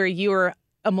 where you were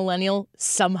a millennial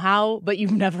somehow, but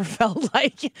you've never felt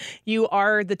like you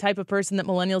are the type of person that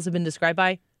millennials have been described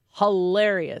by,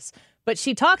 hilarious. But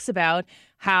she talks about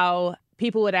how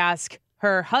people would ask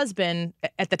her husband,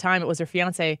 at the time it was her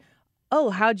fiance,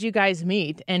 oh, how'd you guys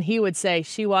meet? And he would say,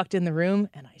 she walked in the room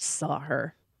and I saw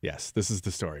her. Yes, this is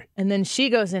the story. And then she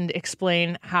goes in to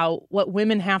explain how what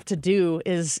women have to do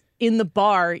is in the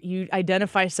bar, you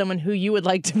identify someone who you would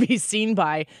like to be seen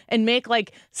by and make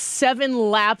like 7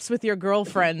 laps with your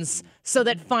girlfriends so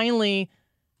that finally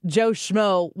Joe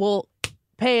Schmo will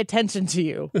pay attention to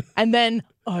you. And then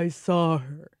I saw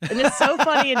her. And it's so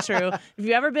funny and true. If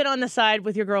you've ever been on the side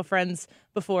with your girlfriends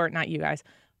before, not you guys,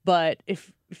 but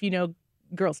if you know,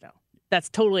 girls know, that's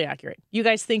totally accurate. You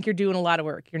guys think you're doing a lot of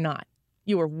work. You're not.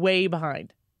 You are way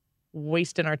behind,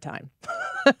 wasting our time.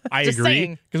 I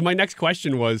agree. Because my next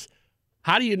question was,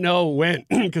 how do you know when?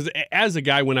 Because as a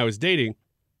guy, when I was dating,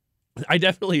 I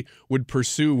definitely would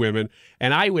pursue women,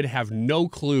 and I would have no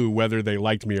clue whether they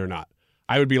liked me or not.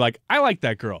 I would be like, I like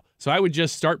that girl. So I would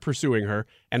just start pursuing her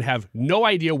and have no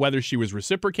idea whether she was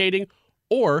reciprocating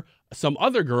or some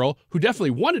other girl who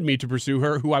definitely wanted me to pursue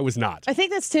her who I was not. I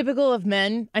think that's typical of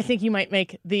men. I think you might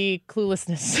make the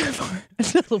cluelessness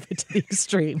a little bit to the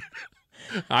extreme.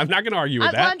 I'm not going to argue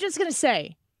with that. I'm just going to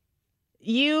say,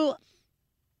 you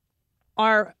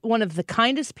are one of the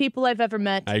kindest people I've ever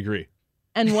met. I agree.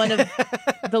 And one of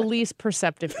the least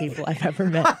perceptive people I've ever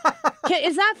met.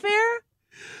 Is that fair?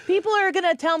 People are going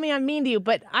to tell me I'm mean to you,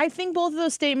 but I think both of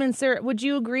those statements are, would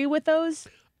you agree with those?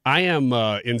 I am,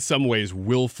 in some ways,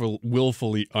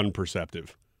 willfully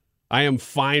unperceptive. I am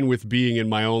fine with being in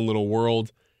my own little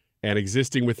world and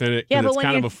existing within it, and it's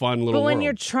kind of a fun little world. But when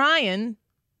you're trying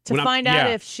to find out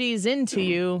if she's into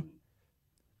you,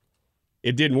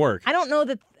 it didn't work. I don't know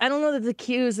that the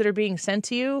cues that are being sent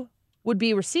to you would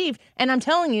be received. And I'm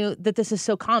telling you that this is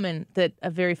so common that a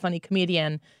very funny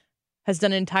comedian has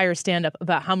done an entire stand-up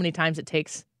about how many times it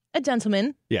takes a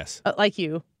gentleman, yes, like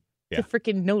you, to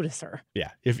freaking notice her.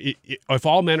 Yeah. If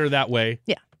all men are that way,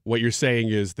 yeah, what you're saying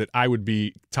is that I would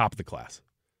be top of the class.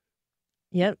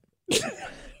 Yep.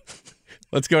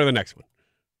 Let's go to the next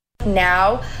one.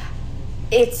 Now,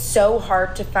 it's so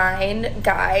hard to find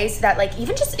guys that, like,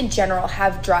 even just in general,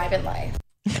 have drive in life.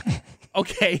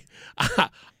 Okay.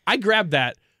 I grabbed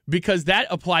that because that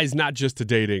applies not just to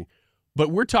dating, but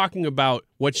we're talking about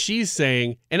what she's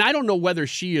saying, and I don't know whether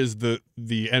she is the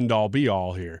end-all,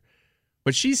 be-all here,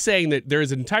 but she's saying that there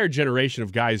is an entire generation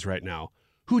of guys right now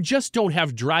who just don't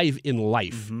have drive in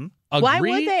life. Mm-hmm. Why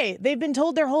would they? They've been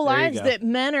told their whole lives that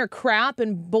men are crap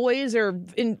and boys are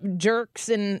jerks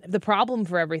and the problem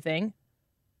for everything.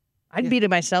 I'd beat it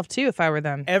myself, too, if I were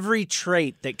them. Every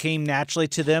trait that came naturally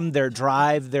to them, their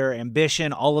drive, their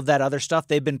ambition, all of that other stuff,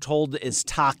 they've been told is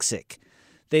toxic.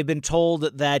 They've been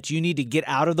told that you need to get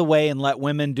out of the way and let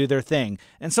women do their thing.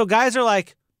 And so guys are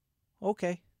like,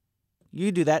 okay,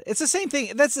 you do that. It's the same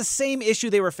thing. That's the same issue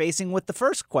they were facing with the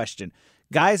first question.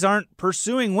 Guys aren't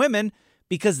pursuing women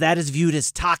because that is viewed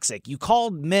as toxic. You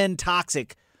called men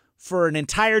toxic for an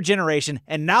entire generation,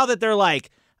 and now that they're like,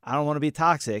 I don't want to be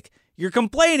toxic, you're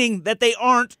complaining that they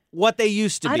aren't what they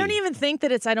used to be. I don't even think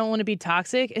that it's I don't want to be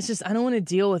toxic. It's just I don't want to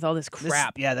deal with all this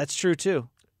crap. Yeah, that's true, too.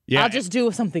 Yeah. I'll just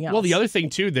do something else. Well, the other thing,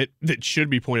 too, that should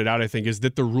be pointed out, I think, is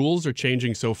that the rules are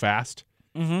changing so fast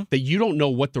that you don't know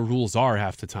what the rules are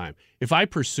half the time. If I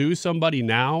pursue somebody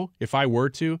now, if I were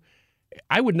to,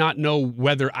 I would not know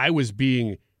whether I was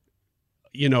being,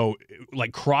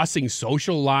 like crossing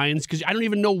social lines, because I don't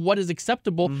even know what is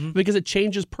acceptable because it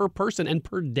changes per person and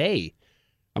per day.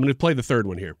 I'm going to play the third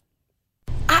one here.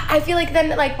 I feel like then,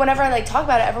 like, whenever I, like, talk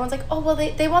about it, everyone's like, oh, well,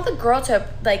 they want the girl to,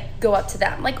 like, go up to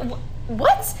them. Like,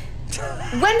 what?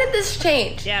 When did this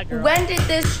change? Yeah, girl. When did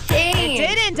this change? It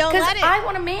didn't. Don't let it. Because I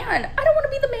want a man. I don't want to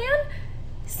be the man.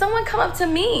 Someone come up to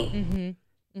me.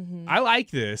 I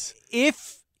like this.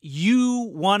 If you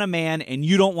want a man and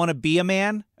you don't want to be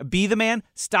the man,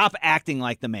 stop acting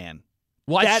like the man.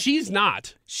 Well, she's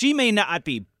not. She may not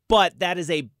be, but that is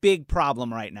a big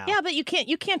problem right now. Yeah, but you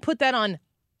can't put that on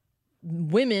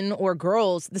women or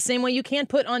girls the same way you can't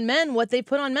put on men what they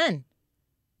put on men.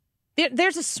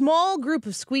 There's a small group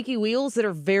of squeaky wheels that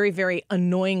are very, very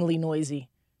annoyingly noisy.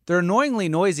 They're annoyingly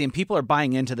noisy, and people are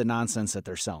buying into the nonsense that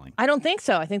they're selling. I don't think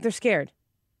so. I think they're scared.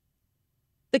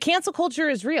 The cancel culture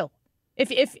is real.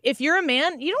 If you're a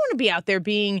man, you don't want to be out there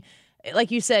being, like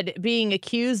you said, being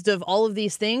accused of all of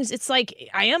these things. It's like,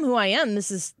 I am who I am. This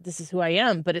is who I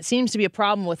am. But it seems to be a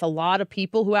problem with a lot of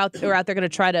people who are out there going to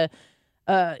try to,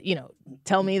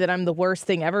 tell me that I'm the worst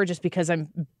thing ever just because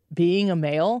I'm being a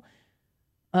male.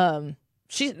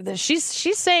 She's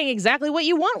saying exactly what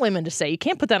you want women to say. You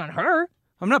can't put that on her.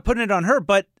 I'm not putting it on her,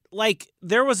 but like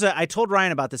I told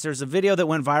Ryan about this. There's a video that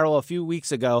went viral a few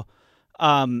weeks ago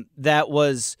that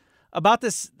was about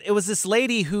this. It was this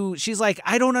lady who she's like,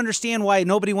 I don't understand why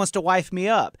nobody wants to wife me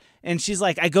up. And she's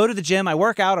like, I go to the gym, I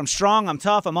work out, I'm strong, I'm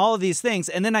tough, I'm all of these things.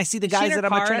 And then I see the guys that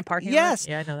I'm attracted. Yes.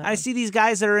 Yeah, I know that. I see these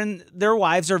guys that are in their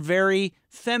wives are very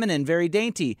feminine, very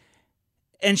dainty.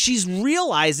 And she's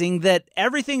realizing that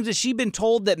everything that she's been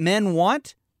told that men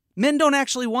want, men don't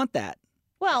actually want that.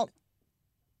 Well,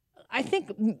 I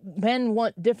think men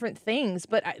want different things,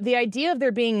 but the idea of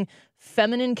there being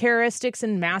feminine characteristics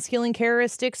and masculine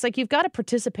characteristics, like you've got to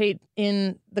participate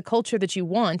in the culture that you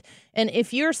want. And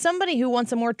if you're somebody who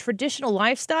wants a more traditional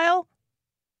lifestyle,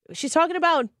 she's talking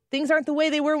about things aren't the way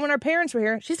they were when our parents were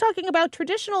here. She's talking about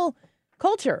traditional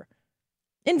culture.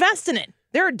 Invest in it.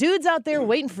 There are dudes out there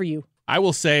waiting for you. I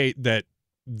will say that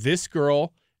this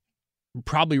girl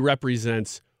probably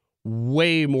represents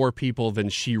way more people than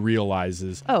she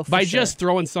realizes by just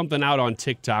throwing something out on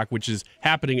TikTok, which is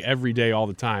happening every day all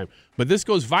the time. But this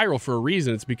goes viral for a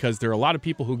reason. It's because there are a lot of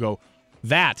people who go,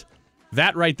 that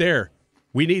right there,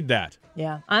 We need that.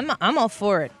 Yeah, I'm all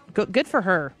for it. Good for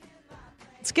her.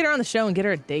 Let's get her on the show and get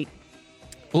her a date.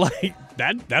 Like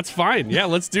that's fine. Yeah,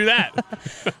 let's do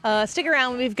that. Stick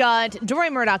around. We've got Dory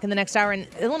Murdoch in the next hour and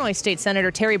Illinois State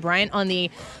Senator Terry Bryant on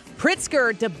the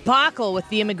Pritzker debacle with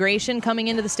the immigration coming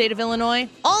into the state of Illinois.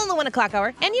 All in the 1 o'clock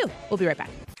hour. And you. We'll be right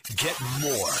back. Get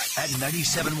more at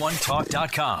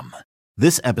 971talk.com.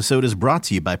 This episode is brought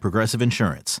to you by Progressive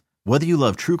Insurance. Whether you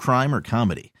love true crime or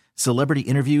comedy, celebrity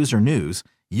interviews or news,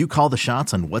 you call the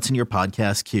shots on what's in your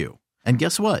podcast queue. And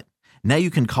guess what? Now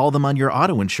you can call them on your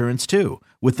auto insurance too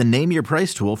with the Name Your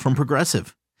Price tool from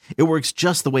Progressive. It works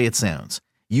just the way it sounds.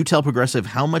 You tell Progressive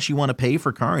how much you want to pay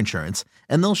for car insurance,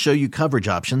 and they'll show you coverage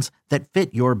options that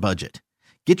fit your budget.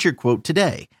 Get your quote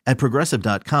today at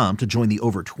Progressive.com to join the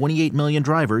over 28 million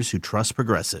drivers who trust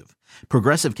Progressive.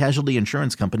 Progressive Casualty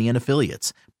Insurance Company and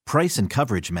Affiliates. Price and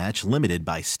coverage match limited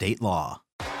by state law.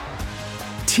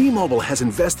 T-Mobile has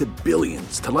invested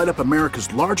billions to light up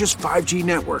America's largest 5G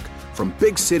network, from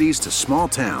big cities to small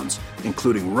towns,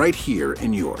 including right here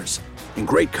in yours. And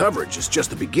great coverage is just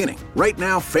the beginning. Right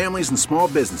now, families and small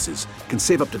businesses can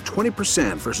save up to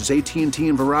 20% versus AT&T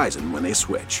and Verizon when they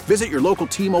switch. Visit your local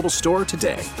T-Mobile store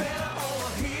today.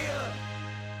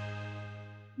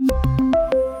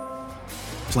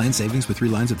 Plan savings with 3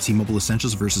 lines of T-Mobile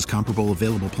Essentials versus comparable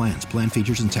available plans. Plan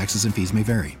features and taxes and fees may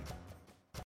vary.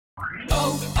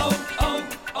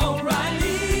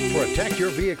 Protect your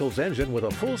vehicle's engine with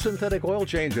a full synthetic oil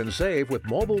change and save with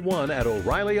Mobil 1 at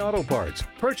O'Reilly Auto Parts.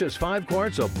 Purchase 5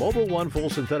 quarts of Mobil 1 full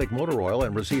synthetic motor oil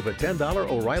and receive a $10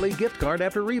 O'Reilly gift card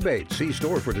after rebate. See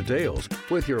store for details.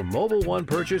 With your Mobil 1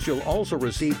 purchase, you'll also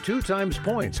receive 2 times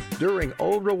points during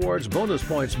O Rewards Bonus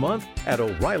Points Month at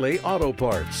O'Reilly Auto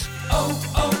Parts.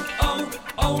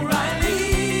 O'Reilly.